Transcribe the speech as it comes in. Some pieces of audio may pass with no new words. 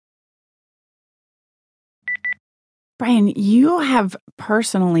Brian, you have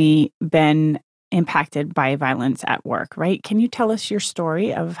personally been impacted by violence at work, right? Can you tell us your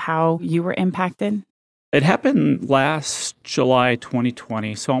story of how you were impacted? It happened last July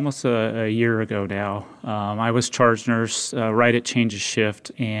 2020, so almost a year ago now. I was charge nurse right at change of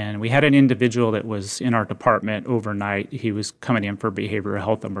shift, and we had an individual that was in our department overnight. He was coming in for behavioral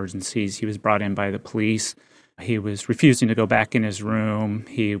health emergencies. He was brought in by the police. He was refusing to go back in his room.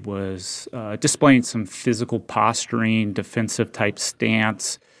 He was displaying some physical posturing, defensive type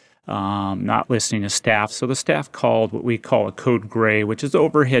stance, not listening to staff. So the staff called what we call a code gray, which is the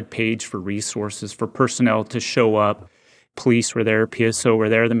overhead page for resources for personnel to show up. Police were there, PSO were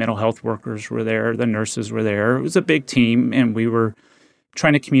there, the mental health workers were there, the nurses were there. It was a big team, and we were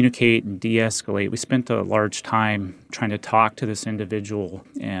trying to communicate and de-escalate. We spent a large time trying to talk to this individual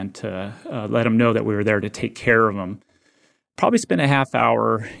and to let him know that we were there to take care of him. Probably spent a half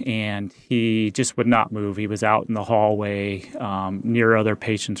hour, and he just would not move. He was out in the hallway near other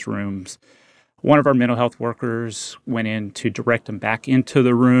patients' rooms. One of our mental health workers went in to direct him back into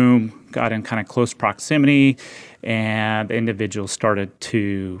the room, got in kind of close proximity, and the individual started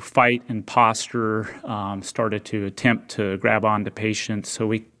to fight and posture, started to attempt to grab onto patients. So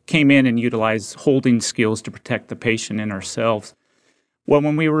we came in and utilized holding skills to protect the patient and ourselves. Well,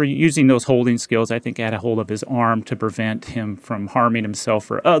 when we were using those holding skills, I think I had a hold of his arm to prevent him from harming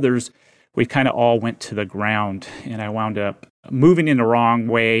himself or others. We kind of all went to the ground, and I wound up moving in the wrong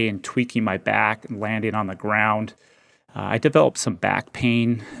way and tweaking my back and landing on the ground. I developed some back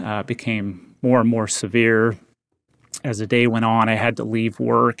pain, became more and more severe. As the day went on, I had to leave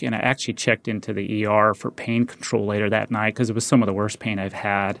work, and I actually checked into the ER for pain control later that night because it was some of the worst pain I've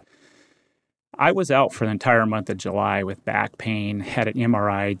had. I was out for the entire month of July with back pain, had an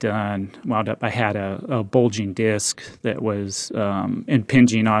MRI done, wound up I had a bulging disc that was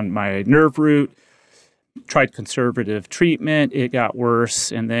impinging on my nerve root, tried conservative treatment, it got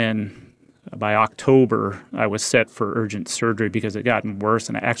worse, and then by October, I was set for urgent surgery because it had gotten worse,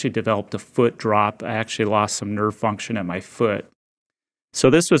 and I actually developed a foot drop. I actually lost some nerve function at my foot. So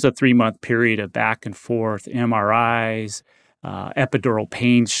this was a 3-month period of back and forth MRIs, epidural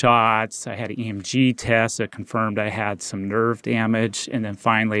pain shots. I had an EMG test that confirmed I had some nerve damage, and then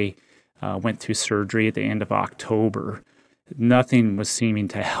finally went through surgery at the end of October. Nothing was seeming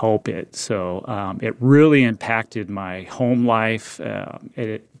to help it, so it really impacted my home life.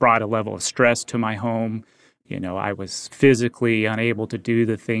 It brought a level of stress to my home. You know, I was physically unable to do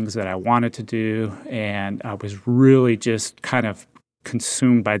the things that I wanted to do, and I was really just kind of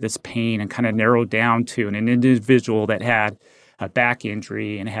consumed by this pain and kind of narrowed down to an individual that had a back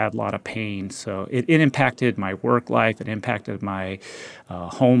injury and had a lot of pain. So it impacted my work life. It impacted my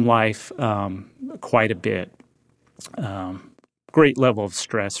home life quite a bit. Great level of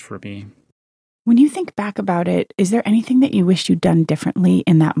stress for me. When you think back about it, is there anything that you wish you'd done differently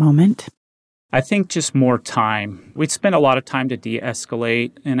in that moment? I think just more time. We'd spent a lot of time to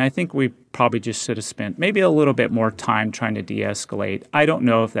de-escalate, and I think we probably just should have spent maybe a little bit more time trying to de-escalate. I don't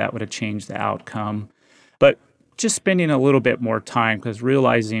know if that would have changed the outcome, but just spending a little bit more time, because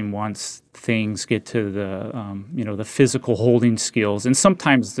realizing once things get to the physical holding skills, and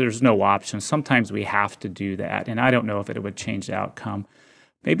sometimes there's no option. Sometimes we have to do that, and I don't know if it would change the outcome.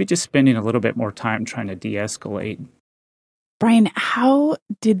 Maybe just spending a little bit more time trying to de-escalate. Brian, how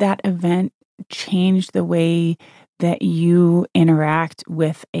did that event change the way that you interact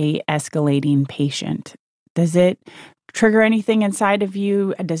with a escalating patient? Does it trigger anything inside of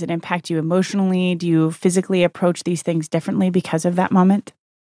you? Does it impact you emotionally? Do you physically approach these things differently because of that moment?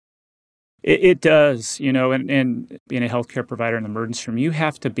 It does, and being a healthcare provider in the emergency room, you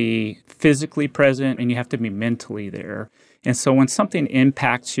have to be physically present and you have to be mentally there. And so when something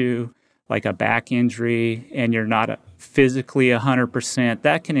impacts you, like a back injury, and you're not physically 100%,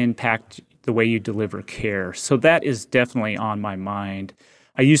 that can impact the way you deliver care. So that is definitely on my mind.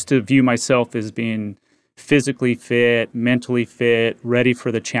 I used to view myself as being physically fit, mentally fit, ready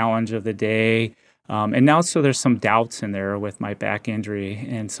for the challenge of the day. And now, so there's some doubts in there with my back injury.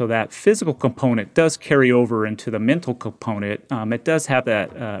 And so that physical component does carry over into the mental component. It does have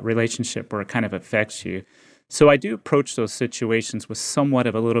that relationship where it kind of affects you. So I do approach those situations with somewhat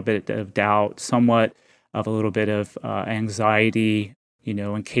of a little bit of doubt, somewhat of a little bit of anxiety,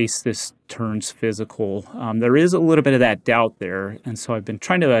 in case this turns physical. There is a little bit of that doubt there. And so I've been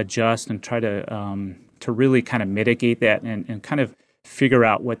trying to adjust and try to really kind of mitigate that and kind of figure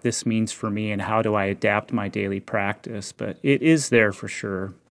out what this means for me and how do I adapt my daily practice. But it is there for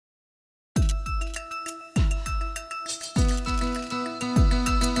sure.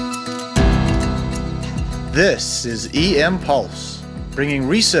 This is EM Pulse, bringing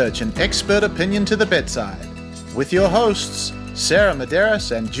research and expert opinion to the bedside. with your hosts, Sarah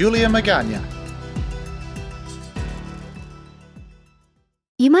Medeiros and Julia Magana.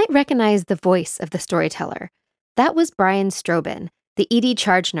 You might recognize the voice of the storyteller. That was Brian Strobin, the ED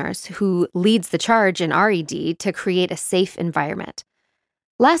charge nurse who leads the charge in our ED to create a safe environment.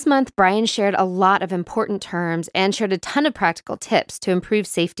 Last month, Brian shared a lot of important terms and shared a ton of practical tips to improve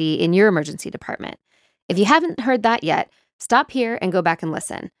safety in your emergency department. If you haven't heard that yet, stop here and go back and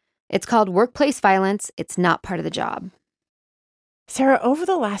listen. It's called Workplace Violence. It's not part of the job. Sarah, over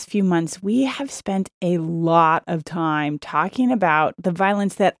the last few months, we have spent a lot of time talking about the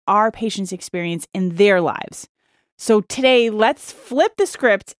violence that our patients experience in their lives. So today, let's flip the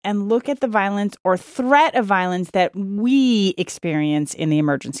script and look at the violence or threat of violence that we experience in the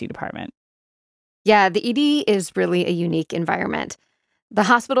emergency department. Yeah, the ED is really a unique environment. The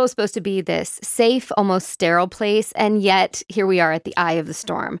hospital is supposed to be this safe, almost sterile place, and yet here we are at the eye of the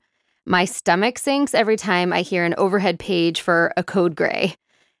storm. My stomach sinks every time I hear an overhead page for a code gray.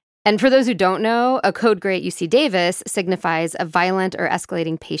 And for those who don't know, a code gray at UC Davis signifies a violent or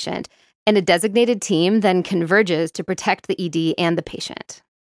escalating patient, and a designated team then converges to protect the ED and the patient.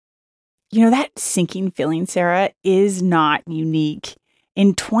 You know, that sinking feeling, Sarah, is not unique.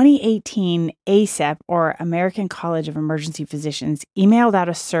 In 2018, ACEP, or American College of Emergency Physicians, emailed out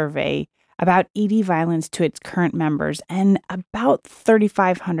a survey about ED violence to its current members, and about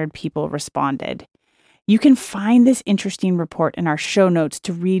 3,500 people responded. You can find this interesting report in our show notes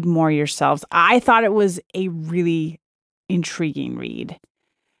to read more yourselves. I thought it was a really intriguing read.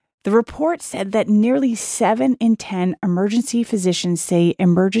 The report said that nearly 7 in 10 emergency physicians say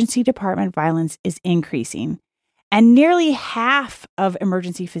emergency department violence is increasing. And nearly half of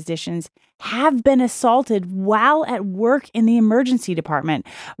emergency physicians have been assaulted while at work in the emergency department,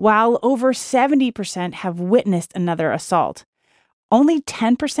 while over 70% have witnessed another assault. Only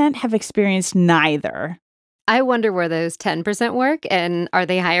 10% have experienced neither. I wonder where those 10% work, and are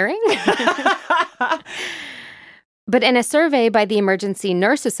they hiring? But in a survey by the Emergency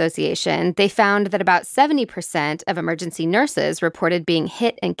Nurse Association, they found that about 70% of emergency nurses reported being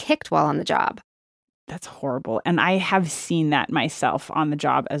hit and kicked while on the job. That's horrible. And I have seen that myself on the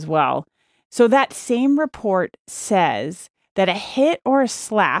job as well. So that same report says that a hit or a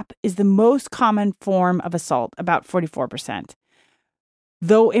slap is the most common form of assault, about 44%.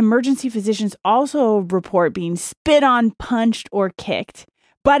 Though emergency physicians also report being spit on, punched, or kicked.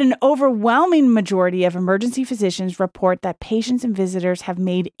 But an overwhelming majority of emergency physicians report that patients and visitors have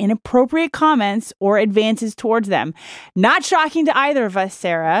made inappropriate comments or advances towards them. Not shocking to either of us,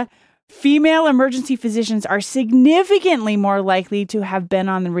 Sarah. Female emergency physicians are significantly more likely to have been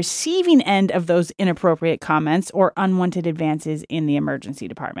on the receiving end of those inappropriate comments or unwanted advances in the emergency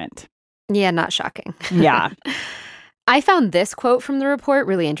department. Yeah, not shocking. Yeah. I found this quote from the report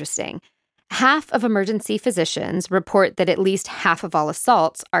really interesting. Half of emergency physicians report that at least half of all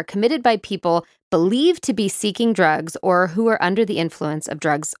assaults are committed by people believed to be seeking drugs or who are under the influence of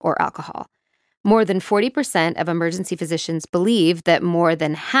drugs or alcohol. More than 40% of emergency physicians believe that more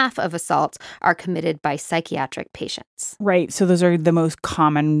than half of assaults are committed by psychiatric patients. Right. So those are the most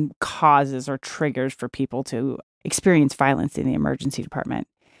common causes or triggers for people to experience violence in the emergency department.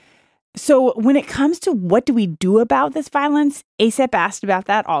 So when it comes to what do we do about this violence, ACEP asked about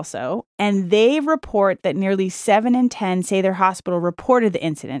that also, and they report that nearly 7 in 10 say their hospital reported the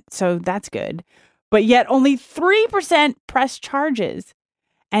incident, so that's good. But yet only 3% press charges,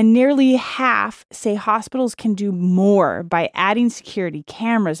 and nearly half say hospitals can do more by adding security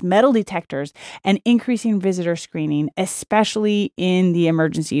cameras, metal detectors, and increasing visitor screening, especially in the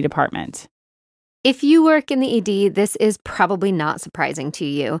emergency department. If you work in the ED, this is probably not surprising to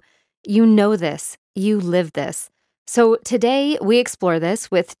you. You know this. You live this. So today, we explore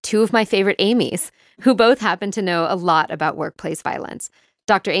this with two of my favorite Amy's, who both happen to know a lot about workplace violence,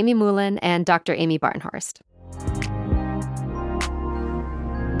 Dr. Amy Moulin and Dr. Amy Barnhorst.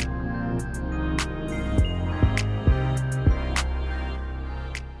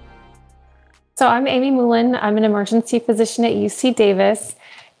 So I'm Amy Moulin. I'm an emergency physician at UC Davis.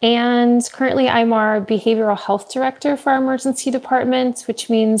 And currently I'm our behavioral health director for our emergency department, which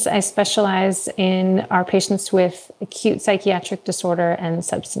means I specialize in our patients with acute psychiatric disorder and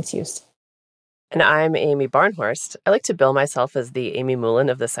substance use. And I'm Amy Barnhorst. I like to bill myself as the Amy Moulin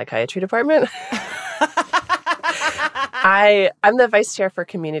of the psychiatry department. I'm the vice chair for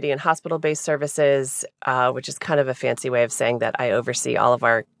community and hospital-based services, which is kind of a fancy way of saying that I oversee all of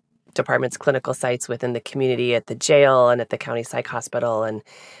our department's clinical sites within the community at the jail and at the county psych hospital and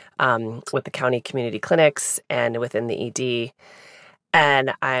with the county community clinics and within the ED.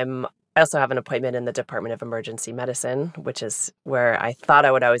 And I'm I also have an appointment in the Department of Emergency Medicine, which is where I thought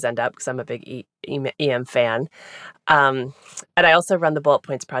I would always end up because I'm a big EM fan. And I also run the Bullet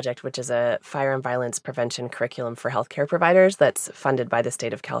Points Project, which is a fire and violence prevention curriculum for healthcare providers that's funded by the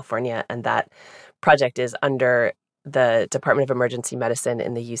state of California. And that project is under the Department of Emergency Medicine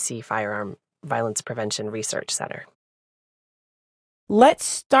in the UC Firearm Violence Prevention Research Center. Let's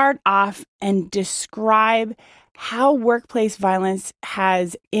start off and describe how workplace violence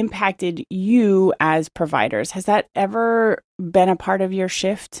has impacted you as providers. Has that ever been a part of your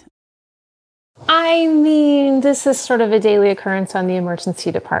shift? I mean, this is sort of a daily occurrence on the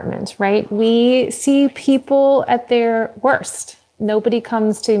emergency department, right? We see people at their worst. Nobody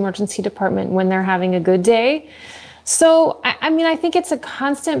comes to the emergency department when they're having a good day. So, I think it's a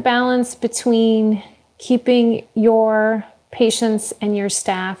constant balance between keeping your patients and your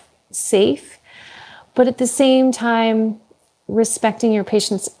staff safe, but at the same time, respecting your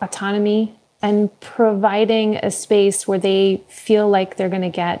patient's autonomy and providing a space where they feel like they're going to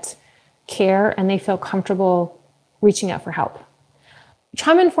get care and they feel comfortable reaching out for help.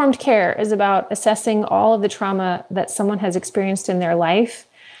 Trauma-informed care is about assessing all of the trauma that someone has experienced in their life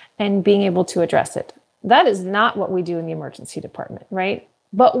and being able to address it. That is not what we do in the emergency department, right?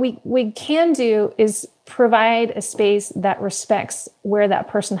 But we can do is provide a space that respects where that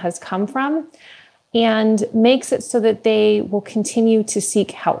person has come from and makes it so that they will continue to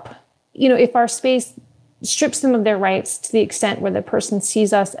seek help. If our space strips them of their rights to the extent where the person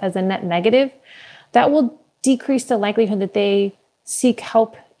sees us as a net negative, that will decrease the likelihood that they seek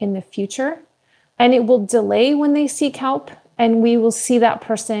help in the future. And it will delay when they seek help, and we will see that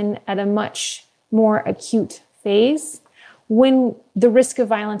person at a much more acute phase when the risk of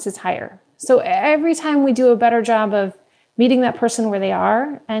violence is higher. So every time we do a better job of meeting that person where they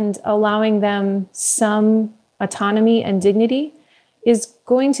are and allowing them some autonomy and dignity is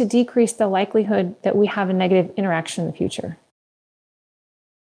going to decrease the likelihood that we have a negative interaction in the future.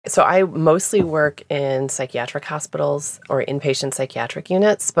 So I mostly work in psychiatric hospitals or inpatient psychiatric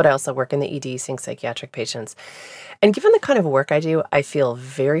units, but I also work in the ED seeing psychiatric patients. And given the kind of work I do, I feel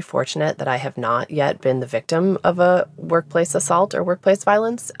very fortunate that I have not yet been the victim of a workplace assault or workplace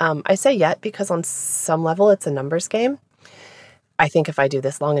violence. I say yet because on some level it's a numbers game. I think if I do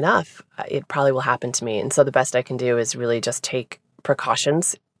this long enough, it probably will happen to me. And so the best I can do is really just take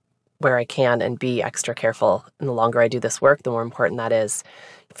precautions where I can and be extra careful. And the longer I do this work, the more important that is.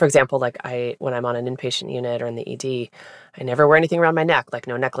 For example, when I'm on an inpatient unit or in the ED, I never wear anything around my neck, like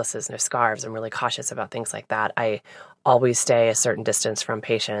no necklaces, no scarves. I'm really cautious about things like that. I always stay a certain distance from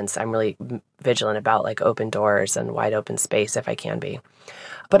patients. I'm really vigilant about open doors and wide open space if I can be.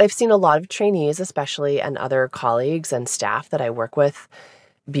 But I've seen a lot of trainees, especially, and other colleagues and staff that I work with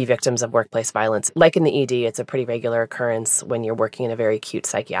be victims of workplace violence. Like in the ED, it's a pretty regular occurrence when you're working in a very acute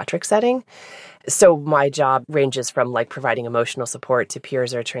psychiatric setting. So my job ranges from providing emotional support to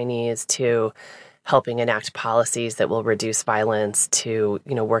peers or trainees to helping enact policies that will reduce violence to,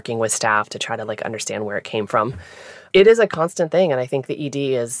 working with staff to try to understand where it came from. It is a constant thing. And I think the ED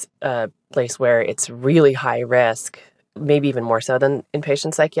is a place where it's really high risk, maybe even more so than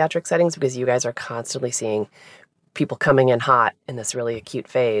inpatient psychiatric settings, because you guys are constantly seeing people coming in hot in this really acute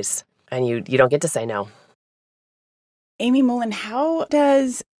phase, and you don't get to say no. Amy Mullen, how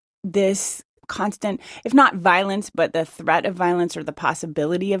does this constant, if not violence, but the threat of violence or the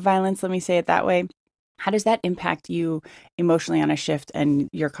possibility of violence, let me say it that way, how does that impact you emotionally on a shift and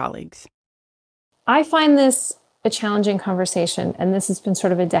your colleagues? I find this a challenging conversation, and this has been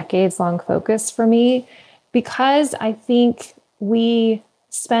sort of a decades-long focus for me because I think we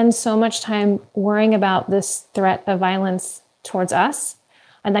spend so much time worrying about this threat of violence towards us.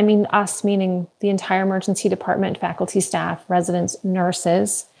 And I mean us, meaning the entire emergency department, faculty, staff, residents,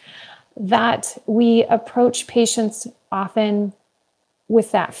 nurses, that we approach patients often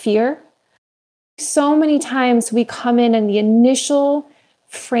with that fear. So many times we come in and the initial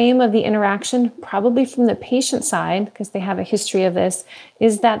frame of the interaction, probably from the patient side, because they have a history of this,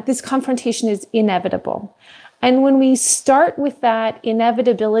 is that this confrontation is inevitable. And when we start with that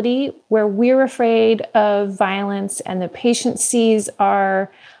inevitability, where we're afraid of violence and the patient sees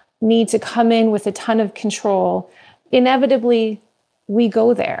our need to come in with a ton of control, inevitably we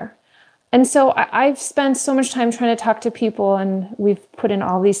go there. And so I've spent so much time trying to talk to people, and we've put in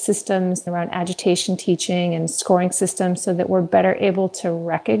all these systems around agitation teaching and scoring systems so that we're better able to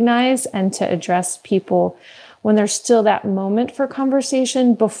recognize and to address people when there's still that moment for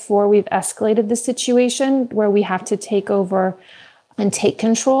conversation before we've escalated the situation where we have to take over and take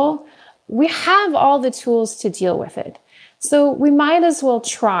control. We have all the tools to deal with it. So we might as well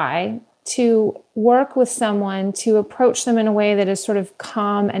try to work with someone, to approach them in a way that is sort of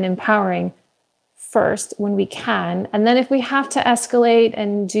calm and empowering first when we can. And then if we have to escalate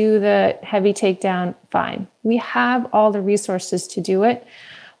and do the heavy takedown, fine. We have all the resources to do it.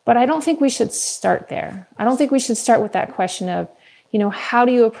 But I don't think we should start there. I don't think we should start with that question of, how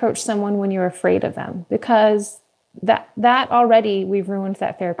do you approach someone when you're afraid of them? Because that already, we've ruined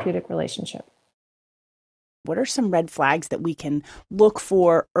that therapeutic relationship. What are some red flags that we can look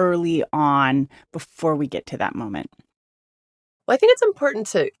for early on before we get to that moment? Well, I think it's important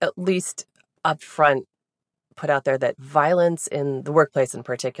to at least upfront put out there that violence in the workplace in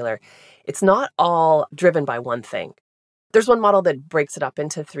particular, it's not all driven by one thing. There's one model that breaks it up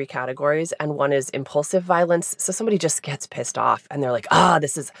into 3 categories, and one is impulsive violence. So somebody just gets pissed off and they're like, I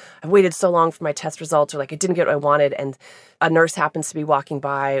waited so long for my test results, or like I didn't get what I wanted. And a nurse happens to be walking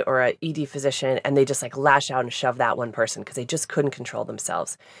by, or an ED physician, and they just like lash out and shove that one person because they just couldn't control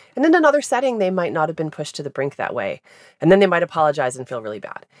themselves. And in another setting, they might not have been pushed to the brink that way. And then they might apologize and feel really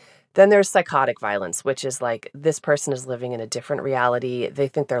bad. Then there's psychotic violence, which is like this person is living in a different reality. They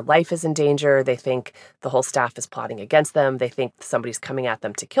think their life is in danger. They think the whole staff is plotting against them. They think somebody's coming at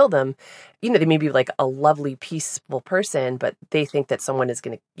them to kill them. They may be like a lovely, peaceful person, but they think that someone is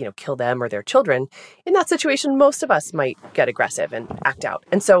going to, kill them or their children. In that situation, most of us might get aggressive and act out.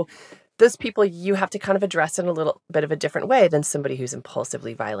 And so those people you have to kind of address in a little bit of a different way than somebody who's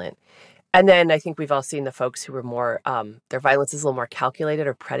impulsively violent. And then I think we've all seen the folks who are more, their violence is a little more calculated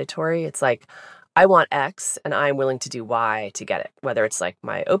or predatory. It's like, I want X and I'm willing to do Y to get it, whether it's like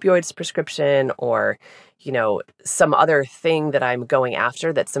my opioids prescription or, some other thing that I'm going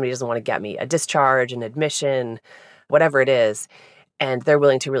after that somebody doesn't want to get me, a discharge, an admission, whatever it is. And they're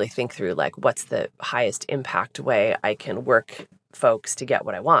willing to really think through like, what's the highest impact way I can work folks to get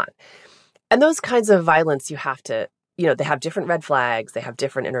what I want. And those kinds of violence you have to, they have different red flags, they have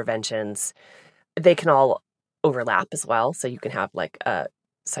different interventions. They can all overlap as well. So you can have like a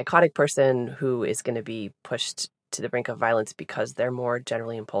psychotic person who is going to be pushed to the brink of violence because they're more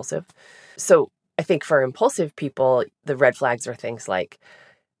generally impulsive. So I think for impulsive people, the red flags are things like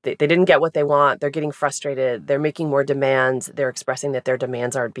they didn't get what they want, they're getting frustrated, they're making more demands, they're expressing that their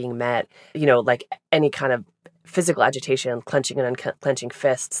demands aren't being met, like any kind of physical agitation, clenching and unclenching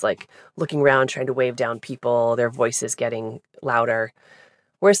fists, like looking around, trying to wave down people, their voices getting louder.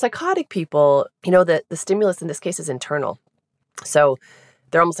 Whereas psychotic people, the stimulus in this case is internal. So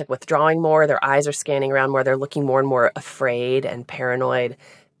they're almost like withdrawing more, their eyes are scanning around more, they're looking more and more afraid and paranoid.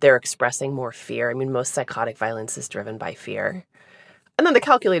 They're expressing more fear. I mean, most psychotic violence is driven by fear. And then the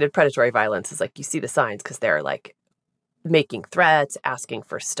calculated predatory violence is like, you see the signs because they're like making threats, asking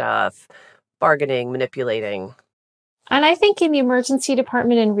for stuff, bargaining, manipulating. And I think in the emergency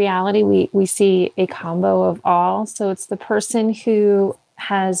department, in reality, we see a combo of all. So it's the person who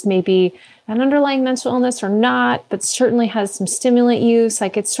has maybe an underlying mental illness or not, but certainly has some stimulant use.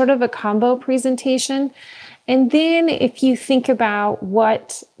 Like it's sort of a combo presentation. And then if you think about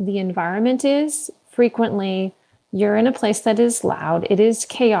what the environment is, frequently you're in a place that is loud, it is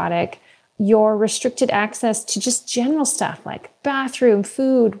chaotic. Your restricted access to just general stuff like bathroom,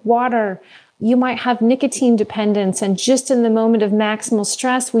 food, water. You might have nicotine dependence, and just in the moment of maximal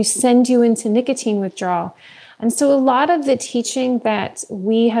stress, we send you into nicotine withdrawal. And so a lot of the teaching that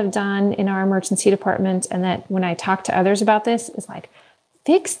we have done in our emergency department, and that when I talk to others about this, is like,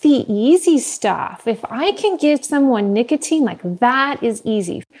 fix the easy stuff. If I can give someone nicotine, like that is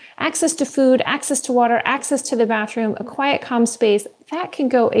easy. Access to food, access to water, access to the bathroom, a quiet, calm space, that can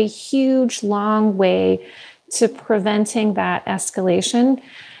go a huge, long way to preventing that escalation.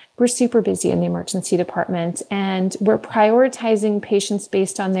 We're super busy in the emergency department, and we're prioritizing patients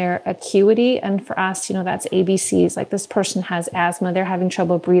based on their acuity. And for us, that's ABCs. Like this person has asthma, they're having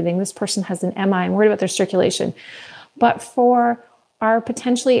trouble breathing. This person has an MI, I'm worried about their circulation. But for our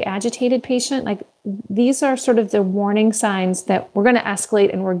potentially agitated patient, like these are sort of the warning signs that we're going to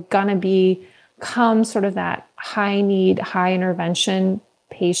escalate and we're going to become sort of that high need, high intervention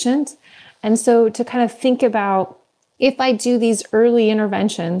patient. And so to kind of think about, if I do these early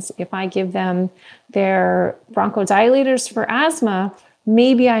interventions, if I give them their bronchodilators for asthma,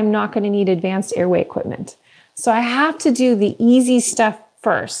 maybe I'm not going to need advanced airway equipment. So I have to do the easy stuff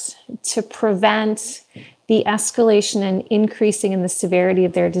first to prevent the escalation and increasing in the severity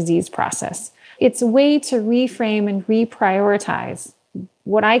of their disease process. It's a way to reframe and reprioritize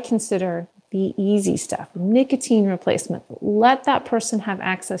what I consider the easy stuff, nicotine replacement. Let that person have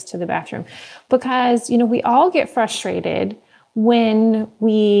access to the bathroom, because, we all get frustrated when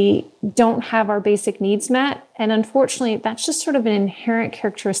we don't have our basic needs met. And unfortunately, that's just sort of an inherent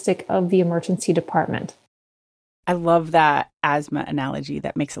characteristic of the emergency department. I love that asthma analogy.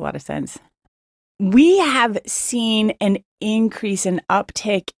 That makes a lot of sense. We have seen an increase in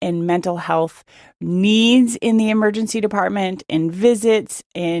uptick in mental health needs in the emergency department, in visits,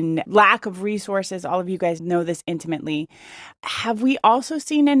 in lack of resources. All of you guys know this intimately. Have we also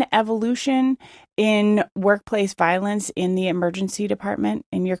seen an evolution in workplace violence in the emergency department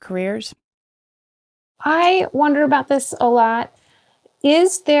in your careers? I wonder about this a lot.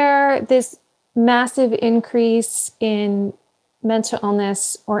 Is there this massive increase in mental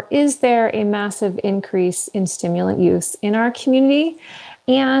illness, or is there a massive increase in stimulant use in our community?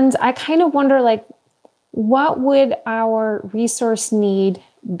 And I kind of wonder, like, what would our resource need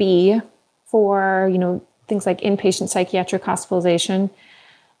be for, things like inpatient psychiatric hospitalization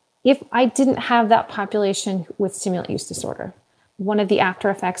if I didn't have that population with stimulant use disorder? One of the after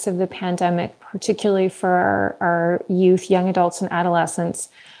effects of the pandemic, particularly for our youth, young adults, and adolescents,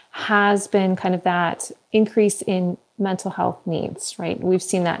 has been kind of that increase in mental health needs, right? We've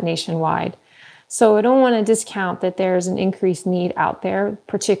seen that nationwide. So I don't want to discount that there's an increased need out there,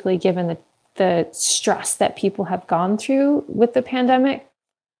 particularly given the stress that people have gone through with the pandemic.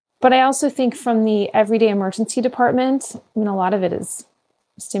 But I also think from the everyday emergency department, a lot of it is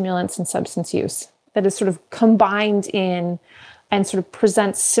stimulants and substance use that is sort of combined in and sort of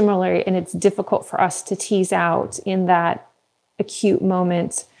presents similarly, and it's difficult for us to tease out in that acute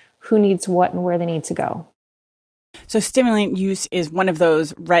moment who needs what and where they need to go. So stimulant use is one of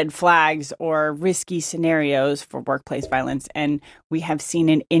those red flags or risky scenarios for workplace violence, and we have seen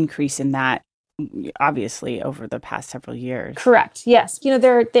an increase in that, obviously, over the past several years. Correct. Yes.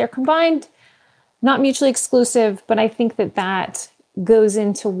 They're combined, not mutually exclusive, but I think that goes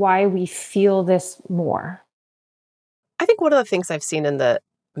into why we feel this more. I think one of the things I've seen in the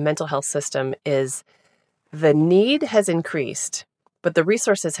mental health system is the need has increased, but the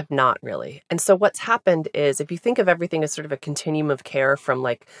resources have not really. And so what's happened is, if you think of everything as sort of a continuum of care, from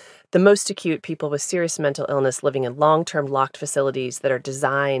like the most acute people with serious mental illness living in long-term locked facilities that are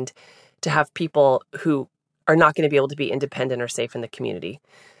designed to have people who are not going to be able to be independent or safe in the community,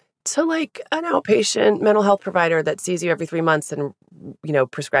 to like an outpatient mental health provider that sees you every 3 months and,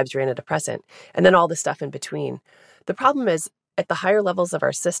 prescribes your antidepressant, and then all the stuff in between. The problem is, at the higher levels of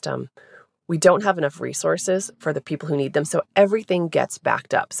our system, we don't have enough resources for the people who need them. So everything gets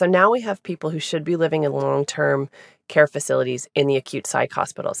backed up. So now we have people who should be living in long-term care facilities in the acute psych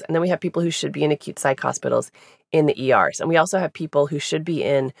hospitals. And then we have people who should be in acute psych hospitals in the ERs. And we also have people who should be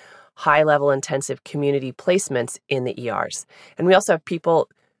in high-level intensive community placements in the ERs. And we also have people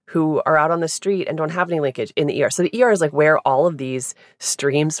who are out on the street and don't have any linkage in the ER. So the ER is like where all of these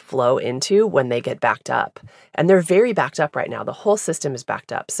streams flow into when they get backed up. And they're very backed up right now. The whole system is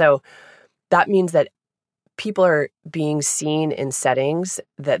backed up. So that means that people are being seen in settings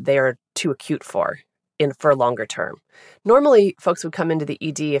that they are too acute for longer term. Normally, folks would come into the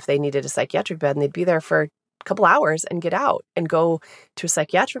ED if they needed a psychiatric bed, and they'd be there for a couple hours and get out and go to a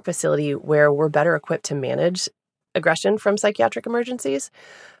psychiatric facility where we're better equipped to manage aggression from psychiatric emergencies.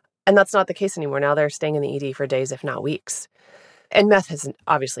 And that's not the case anymore. Now they're staying in the ED for days, if not weeks. And meth has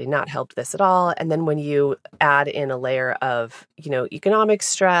obviously not helped this at all. And then when you add in a layer of, economic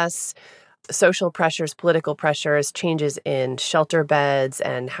stress, social pressures, political pressures, changes in shelter beds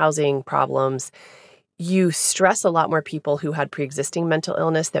and housing problems, you stress a lot more people who had pre-existing mental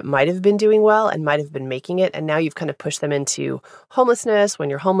illness that might have been doing well and might have been making it. And now you've kind of pushed them into homelessness. When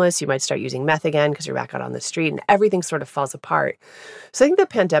you're homeless, you might start using meth again because you're back out on the street, and everything sort of falls apart. So I think the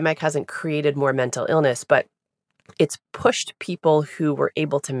pandemic hasn't created more mental illness, but it's pushed people who were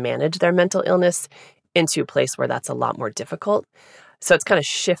able to manage their mental illness into a place where that's a lot more difficult. So it's kind of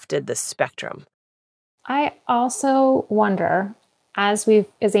shifted the spectrum. I also wonder, as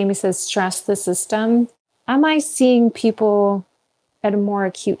Amy says, stress the system, am I seeing people at a more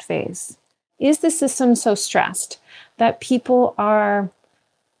acute phase? Is the system so stressed that people are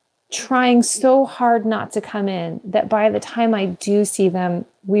trying so hard not to come in that by the time I do see them,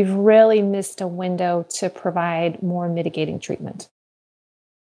 we've really missed a window to provide more mitigating treatment?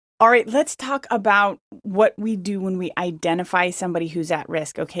 All right, let's talk about what we do when we identify somebody who's at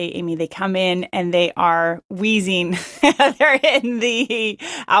risk. Okay, Amy, they come in and they are wheezing. They're in the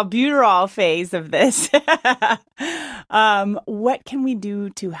albuterol phase of this. What can we do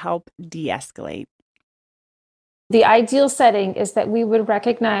to help de-escalate? The ideal setting is that we would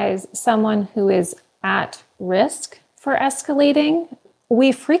recognize someone who is at risk for escalating.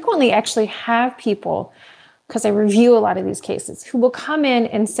 We frequently actually have people, because I review a lot of these cases, who will come in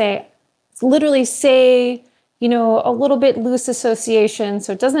and literally say a little bit loose association,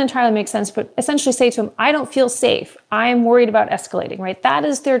 so it doesn't entirely make sense, but essentially say to them, I don't feel safe. I'm worried about escalating, right? That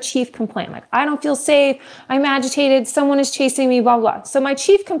is their chief complaint. Like, I don't feel safe. I'm agitated. Someone is chasing me, blah, blah. So my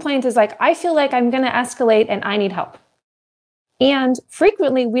chief complaint is like, I feel like I'm going to escalate and I need help. And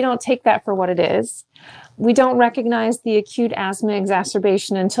frequently we don't take that for what it is. We don't recognize the acute asthma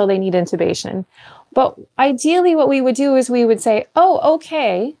exacerbation until they need intubation. But ideally what we would do is we would say, oh,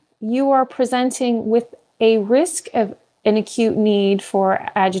 okay, you are presenting with a risk of an acute need for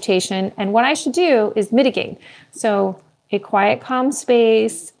agitation. And what I should do is mitigate. So a quiet, calm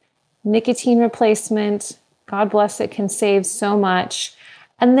space, nicotine replacement, God bless it, can save so much.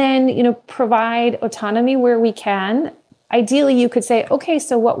 And then, provide autonomy where we can. Ideally, you could say, okay,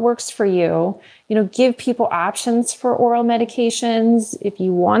 so what works for you? Give people options for oral medications if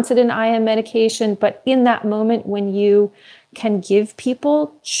you wanted an IM medication. But in that moment, when you can give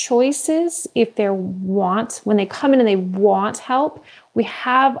people choices, when they come in and they want help, we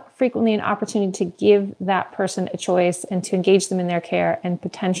have frequently an opportunity to give that person a choice and to engage them in their care and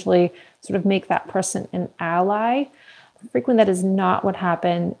potentially sort of make that person an ally. Frequently, that is not what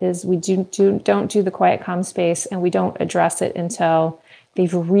happened. Is we don't do the quiet, calm space, and we don't address it until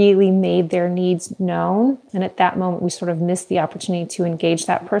they've really made their needs known. And at that moment, we sort of miss the opportunity to engage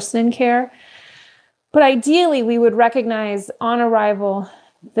that person in care. But ideally, we would recognize on arrival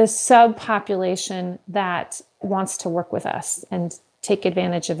the subpopulation that wants to work with us and take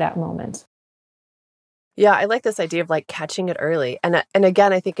advantage of that moment. Yeah, I like this idea of like catching it early. And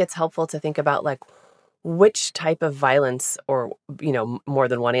again, I think it's helpful to think about like which type of violence, or, more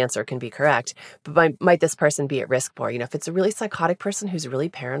than one answer can be correct, but might this person be at risk for? If it's a really psychotic person who's really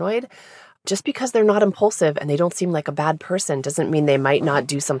paranoid, just because they're not impulsive and they don't seem like a bad person doesn't mean they might not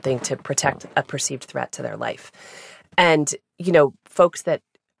do something to protect a perceived threat to their life. And, folks that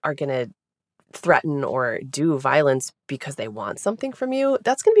are going to threaten or do violence because they want something from you,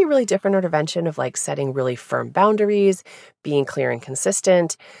 that's going to be a really different intervention of like setting really firm boundaries, being clear and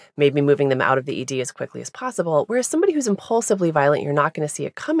consistent, maybe moving them out of the ED as quickly as possible. Whereas somebody who's impulsively violent, you're not going to see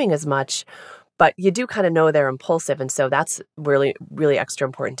it coming as much, but you do kind of know they're impulsive. And so that's really, really extra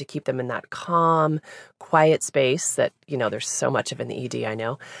important to keep them in that calm, quiet space that, there's so much of in the ED, I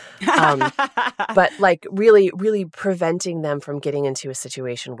know. But like really, really preventing them from getting into a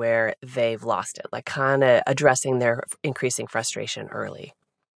situation where they've lost it, like kind of addressing their increasing frustration early.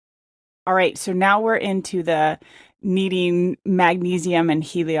 All right. So now we're into the needing magnesium and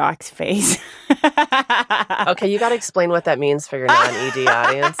Heliox phase. Okay, you got to explain what that means for your non-ED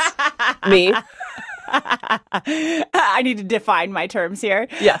audience. Me. I need to define my terms here.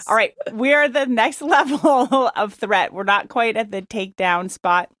 Yes. All right. We're the next level of threat. We're not quite at the takedown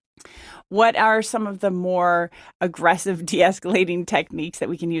spot. What are some of the more aggressive de-escalating techniques that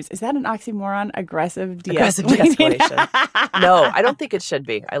we can use? Is that an oxymoron? Aggressive de-escalation? No, I don't think it should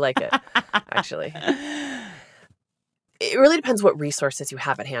be. I like it, actually. It really depends what resources you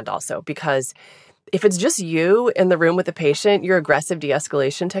have at hand also, because if it's just you in the room with the patient, your aggressive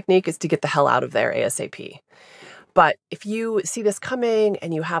de-escalation technique is to get the hell out of there ASAP. But if you see this coming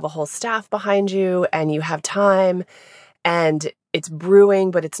and you have a whole staff behind you and you have time and it's brewing,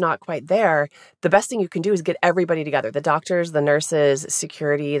 but it's not quite there, the best thing you can do is get everybody together. The doctors, the nurses,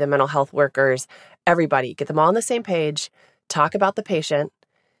 security, the mental health workers, everybody. Get them all on the same page. Talk about the patient.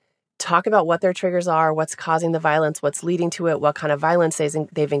 Talk about what their triggers are, what's causing the violence, what's leading to it, what kind of violence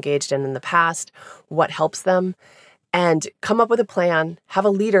they've engaged in the past, what helps them, and come up with a plan, have a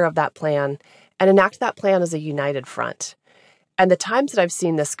leader of that plan, and enact that plan as a united front. And the times that I've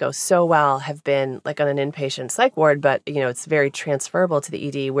seen this go so well have been like on an inpatient psych ward, but it's very transferable to the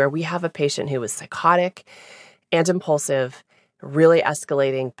ED, where we have a patient who is psychotic and impulsive, really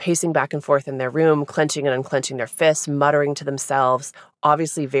escalating, pacing back and forth in their room, clenching and unclenching their fists, muttering to themselves,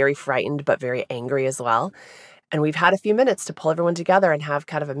 obviously very frightened, but very angry as well. And we've had a few minutes to pull everyone together and have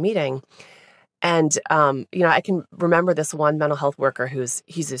kind of a meeting. And, I can remember this one mental health worker he's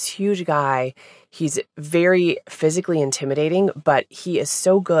this huge guy. He's very physically intimidating, but he is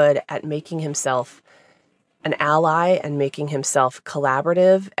so good at making himself an ally and making himself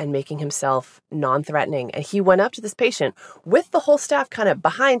collaborative and making himself non-threatening. And he went up to this patient with the whole staff kind of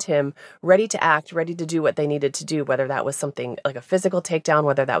behind him, ready to act, ready to do what they needed to do, whether that was something like a physical takedown,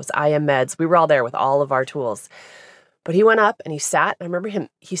 whether that was IM meds. We were all there with all of our tools. But he went up and he sat. I remember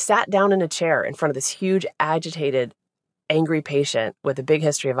he sat down in a chair in front of this huge, agitated, angry patient with a big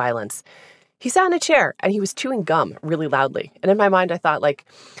history of violence. He sat in a chair and he was chewing gum really loudly. And in my mind, I thought, like,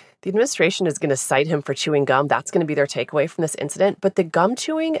 the administration is going to cite him for chewing gum. That's going to be their takeaway from this incident. But the gum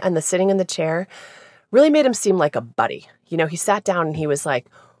chewing and the sitting in the chair really made him seem like a buddy. He sat down and he was like,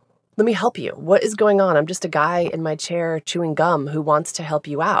 let me help you. What is going on? I'm just a guy in my chair chewing gum who wants to help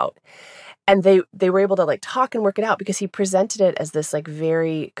you out. And they were able to like talk and work it out because he presented it as this like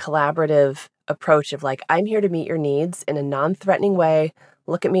very collaborative approach of like, I'm here to meet your needs in a non-threatening way.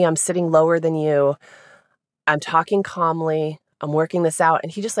 Look at me. I'm sitting lower than you. I'm talking calmly. I'm working this out.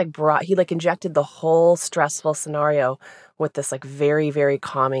 And he just like injected the whole stressful scenario with this like very, very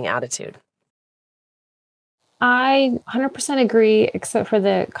calming attitude. I 100% agree, except for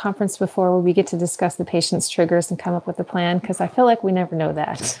the conference before where we get to discuss the patient's triggers and come up with a plan, because I feel like we never know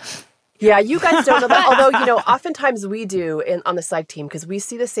that. Yeah, you guys don't know that. Although, oftentimes we do on the psych team because we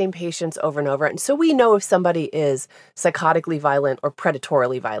see the same patients over and over. And so we know if somebody is psychotically violent or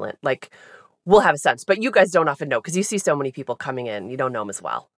predatorily violent, like we'll have a sense. But you guys don't often know because you see so many people coming in. You don't know them as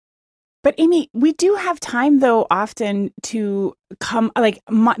well. But Amy, we do have time, though, often to come,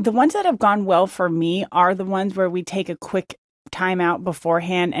 the ones that have gone well for me are the ones where we take a quick time out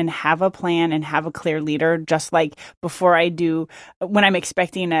beforehand and have a plan and have a clear leader, just like before I do, when I'm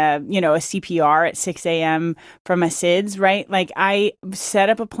expecting a CPR at 6 a.m. from a SIDS, right? Like I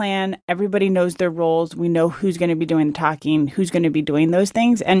set up a plan. Everybody knows their roles. We know who's going to be doing the talking, who's going to be doing those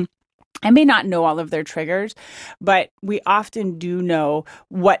things. And I may not know all of their triggers, but we often do know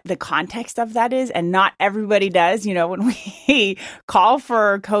what the context of that is. And not everybody does. When we call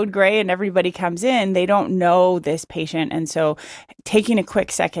for code gray and everybody comes in, they don't know this patient. And so taking a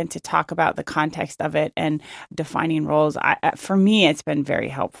quick second to talk about the context of it and defining roles, for me, it's been very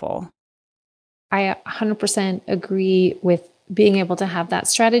helpful. I 100% agree with being able to have that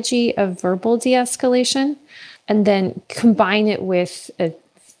strategy of verbal de-escalation and then combine it with a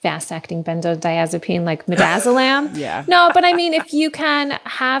fast-acting benzodiazepine like midazolam. Yeah. No, but I mean, if you can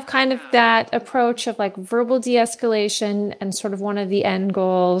have kind of that approach of like verbal de-escalation and sort of one of the end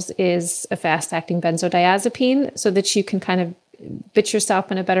goals is a fast-acting benzodiazepine so that you can kind of put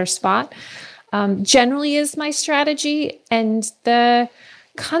yourself in a better spot, generally is my strategy. And the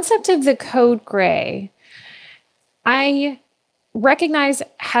concept of the code gray, I recognize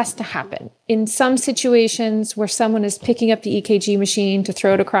has to happen in some situations where someone is picking up the EKG machine to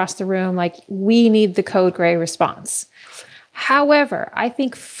throw it across the room. Like we need the code gray response. However, I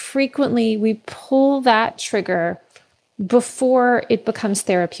think frequently we pull that trigger before it becomes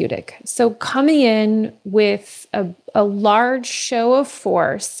therapeutic. So coming in with a large show of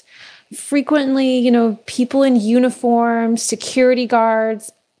force, frequently, people in uniform, security guards,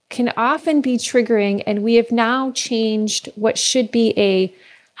 can often be triggering, and we have now changed what should be a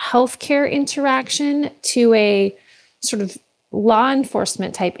healthcare interaction to a sort of law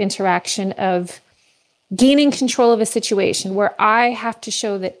enforcement type interaction of gaining control of a situation where I have to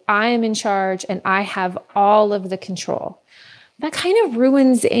show that I am in charge and I have all of the control. That kind of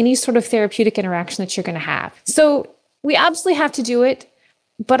ruins any sort of therapeutic interaction that you're going to have. So we absolutely have to do it,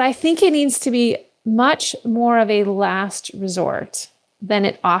 but I think it needs to be much more of a last resort than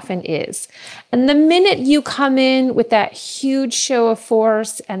it often is. And the minute you come in with that huge show of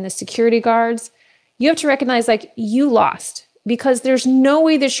force and the security guards, you have to recognize like you lost, because there's no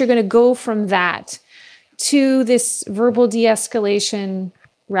way that you're going to go from that to this verbal de-escalation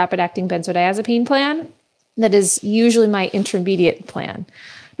rapid acting benzodiazepine plan that is usually my intermediate plan.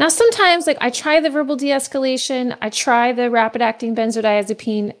 Now, sometimes like I try the verbal de-escalation, I try the rapid acting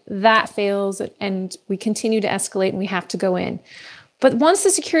benzodiazepine, that fails and we continue to escalate and we have to go in. But once the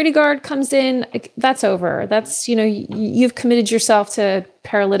security guard comes in, that's over. That's, you've committed yourself to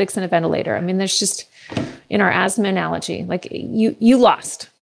paralytics and a ventilator. I mean, there's just, in our asthma analogy, like you lost.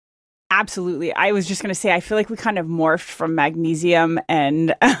 Absolutely. I was just going to say, I feel like we kind of morphed from magnesium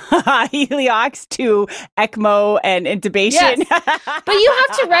and Heliox to ECMO and intubation. Yes. But you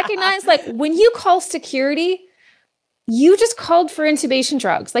have to recognize, like, when you call security, you just called for intubation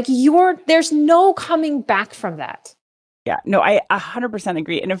drugs. Like, there's no coming back from that. Yeah, no, I 100%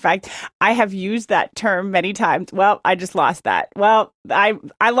 agree. And in fact, I have used that term many times. Well, I just lost that. Well, I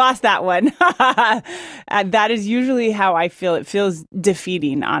lost that one. And that is usually how I feel. It feels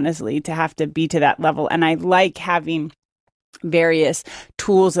defeating, honestly, to have to be to that level. And I like having various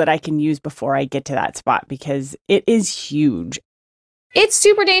tools that I can use before I get to that spot because it is huge. It's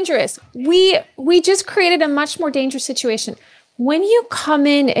super dangerous. We just created a much more dangerous situation. When you come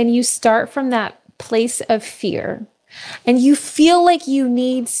in and you start from that place of fear, and you feel like you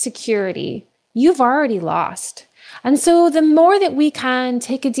need security, you've already lost. And so the more that we can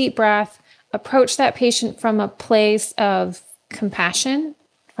take a deep breath, approach that patient from a place of compassion,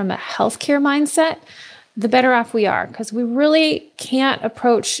 from a healthcare mindset, the better off we are, because we really can't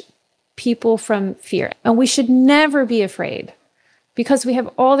approach people from fear. And we should never be afraid, because we have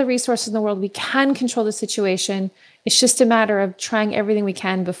all the resources in the world. We can control the situation. It's just a matter of trying everything we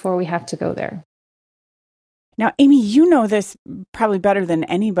can before we have to go there. Now, Amy, you know this probably better than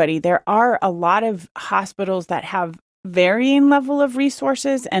anybody. There are a lot of hospitals that have varying level of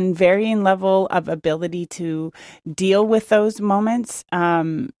resources and varying level of ability to deal with those moments.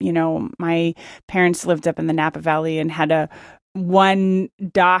 My parents lived up in the Napa Valley and had a one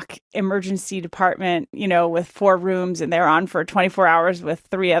doc emergency department, with 4 rooms, and they're on for 24 hours with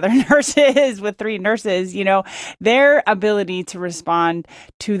 3 other nurses, their ability to respond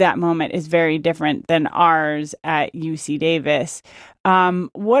to that moment is very different than ours at UC Davis.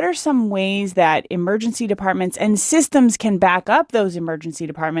 What are some ways that emergency departments and systems can back up those emergency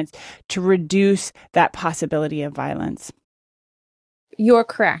departments to reduce that possibility of violence? You're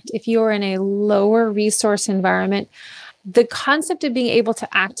correct. If you're in a lower resource environment, the concept of being able to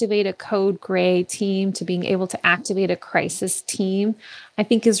activate a code gray team, to being able to activate a crisis team, I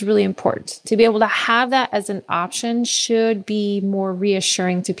think is really important. To be able to have that as an option should be more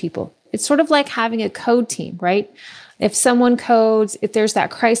reassuring to people. It's sort of like having a code team, right? If someone codes, if there's that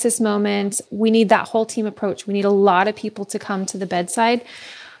crisis moment, we need that whole team approach. We need a lot of people to come to the bedside.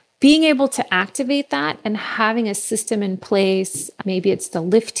 Being able to activate that and having a system in place, maybe it's the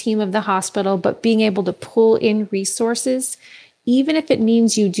lift team of the hospital, but being able to pull in resources, even if it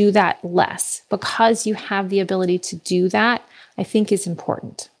means you do that less, because you have the ability to do that, I think is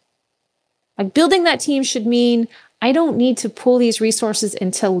important. Like building that team should mean I don't need to pull these resources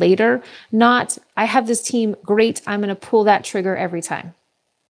until later, not I have this team, great, I'm going to pull that trigger every time.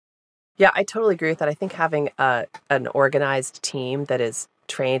 Yeah, I totally agree with that. I think having an organized team that is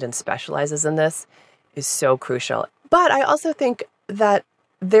trained and specializes in this is so crucial. But I also think that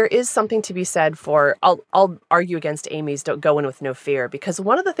there is something to be said for, I'll argue against Amy's don't go in with no fear, because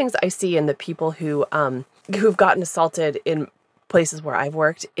one of the things I see in the people who've gotten assaulted in places where I've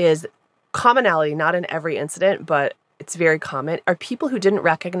worked is commonality, not in every incident, but it's very common, are people who didn't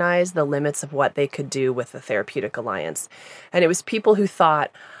recognize the limits of what they could do with the therapeutic alliance. And it was people who thought,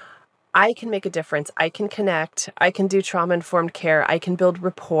 I can make a difference. I can connect. I can do trauma-informed care. I can build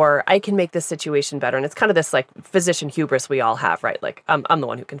rapport. I can make this situation better. And it's kind of this like physician hubris we all have, right? Like, I'm the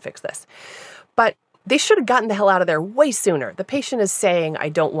one who can fix this. But they should have gotten the hell out of there way sooner. The patient is saying, I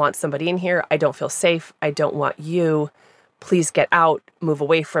don't want somebody in here. I don't feel safe. I don't want you. Please get out, move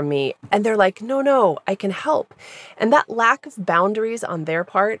away from me. And they're like, no, I can help. And that lack of boundaries on their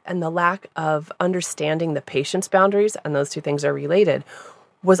part and the lack of understanding the patient's boundaries, and those two things are related,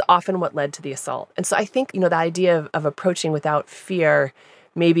 was often what led to the assault. And so I think, the idea of approaching without fear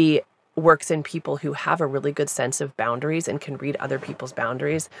maybe works in people who have a really good sense of boundaries and can read other people's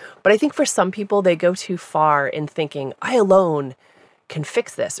boundaries. But I think for some people, they go too far in thinking, I alone can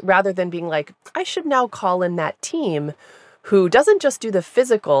fix this, rather than being like, I should now call in that team who doesn't just do the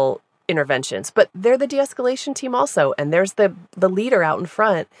physical interventions, but they're the de-escalation team also. And there's the leader out in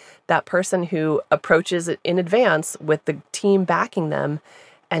front, that person who approaches it in advance with the team backing them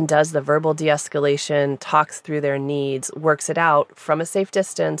and does the verbal de-escalation, talks through their needs, works it out from a safe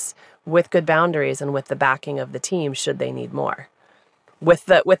distance with good boundaries and with the backing of the team should they need more. With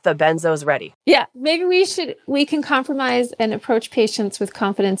the benzos ready. Yeah, maybe we can compromise and approach patients with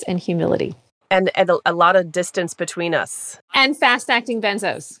confidence and humility. And a lot of distance between us. And fast-acting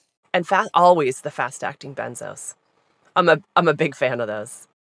benzos. And always the fast-acting benzos. I'm a big fan of those.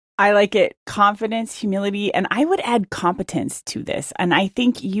 I like it. Confidence, humility, and I would add competence to this. And I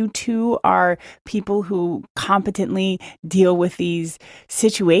think you two are people who competently deal with these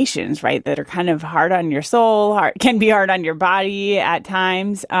situations, right? That are kind of hard on your soul, can be hard on your body at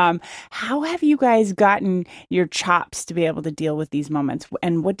times. How have you guys gotten your chops to be able to deal with these moments?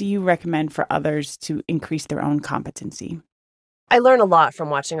 And what do you recommend for others to increase their own competency? I learn a lot from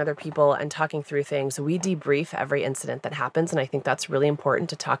watching other people and talking through things. We debrief every incident that happens, and I think that's really important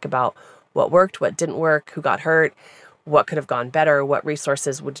to talk about what worked, what didn't work, who got hurt, what could have gone better, what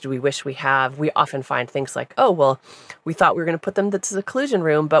resources do we wish we have. We often find things like, oh, well, we thought we were going to put them in the seclusion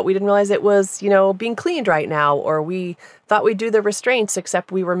room, but we didn't realize it was, being cleaned right now, or we thought we'd do the restraints,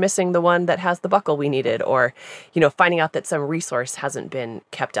 except we were missing the one that has the buckle we needed, or, finding out that some resource hasn't been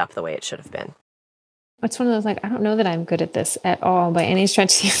kept up the way it should have been. It's one of those, I don't know that I'm good at this at all by any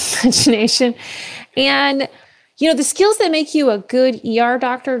stretch of the imagination. And, the skills that make you a good ER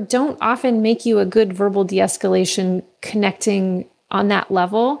doctor don't often make you a good verbal de-escalation connecting on that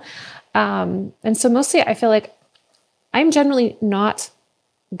level. And so mostly I feel like I'm generally not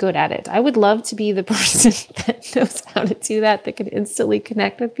good at it. I would love to be the person that knows how to do that can instantly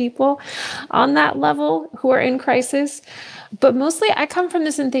connect with people on that level who are in crisis. But mostly I come from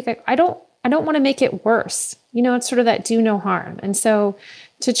this and think, I don't I don't want to make it worse. It's sort of that do no harm. And so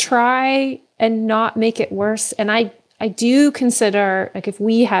to try and not make it worse. And I do consider, like, if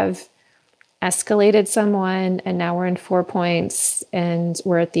we have escalated someone and now we're in 4 points and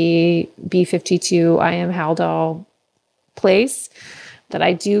we're at the B52 IM Haldol place, that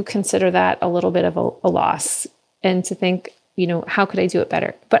I do consider that a little bit of a loss, and to think, how could I do it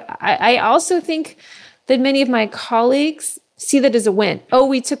better? But I also think that many of my colleagues see that as a win. Oh,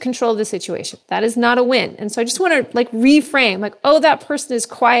 we took control of the situation. That is not a win. And so I just want to reframe, oh, that person is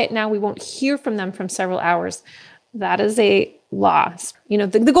quiet now. We won't hear from them from several hours. That is a loss.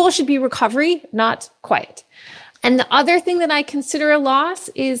 The goal should be recovery, not quiet. And the other thing that I consider a loss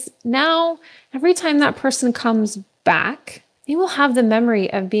is now every time that person comes back, they will have the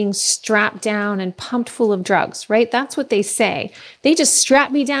memory of being strapped down and pumped full of drugs, right? That's what they say. They just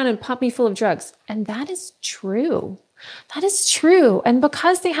strap me down and pump me full of drugs. And that is true. That is true. And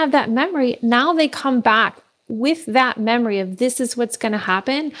because they have that memory, now they come back with that memory of this is what's going to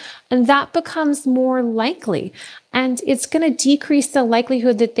happen. And that becomes more likely. And it's going to decrease the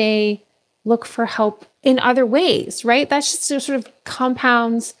likelihood that they look for help in other ways, right? That's just sort of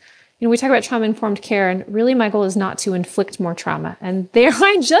compounds. We talk about trauma-informed care, and really my goal is not to inflict more trauma. And there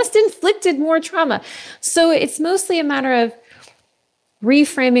I just inflicted more trauma. So it's mostly a matter of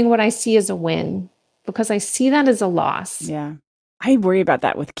reframing what I see as a win, because I see that as a loss. Yeah. I worry about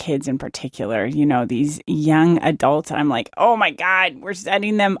that with kids in particular, these young adults. I'm like, oh my God, we're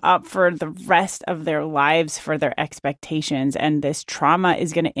setting them up for the rest of their lives for their expectations. And this trauma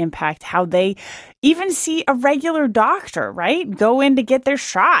is going to impact how they even see a regular doctor, right? Go in to get their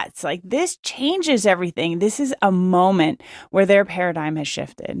shots. Like, this changes everything. This is a moment where their paradigm has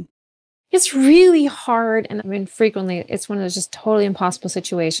shifted. It's really hard. And frequently it's one of those just totally impossible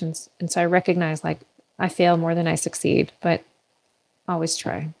situations. And so I recognize, I fail more than I succeed, but always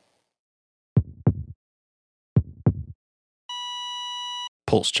try.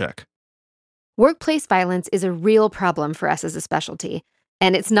 Pulse check. Workplace violence is a real problem for us as a specialty.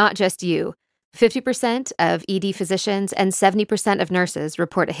 And it's not just you. 50% of ED physicians and 70% of nurses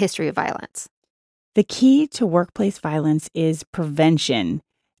report a history of violence. The key to workplace violence is prevention.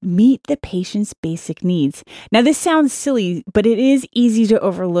 Meet the patient's basic needs. Now, this sounds silly, but it is easy to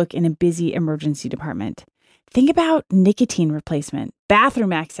overlook in a busy emergency department. Think about nicotine replacement,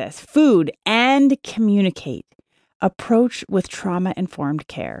 bathroom access, food, and communicate. Approach with trauma-informed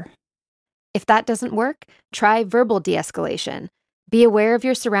care. If that doesn't work, try verbal de-escalation. Be aware of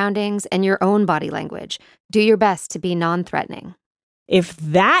your surroundings and your own body language. Do your best to be non-threatening. If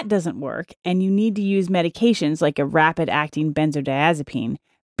that doesn't work and you need to use medications like a rapid-acting benzodiazepine,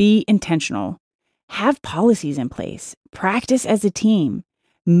 be intentional. Have policies in place. Practice as a team.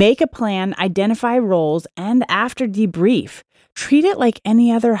 Make a plan, identify roles, and after debrief, treat it like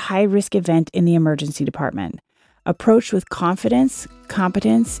any other high-risk event in the emergency department. Approach with confidence,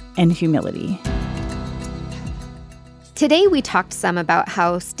 competence, and humility. Today, we talked some about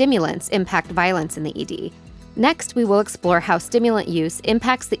how stimulants impact violence in the ED. Next, we will explore how stimulant use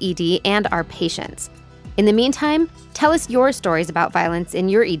impacts the ED and our patients. In the meantime, tell us your stories about violence in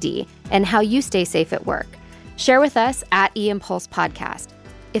your ED and how you stay safe at work. Share with us at eImpulse Podcast.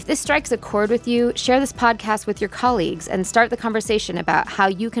 If this strikes a chord with you, share this podcast with your colleagues and start the conversation about how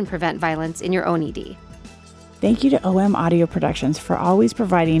you can prevent violence in your own ED. Thank you to OM Audio Productions for always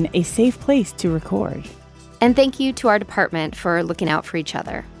providing a safe place to record. And thank you to our department for looking out for each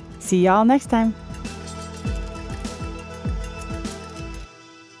other. See y'all next time.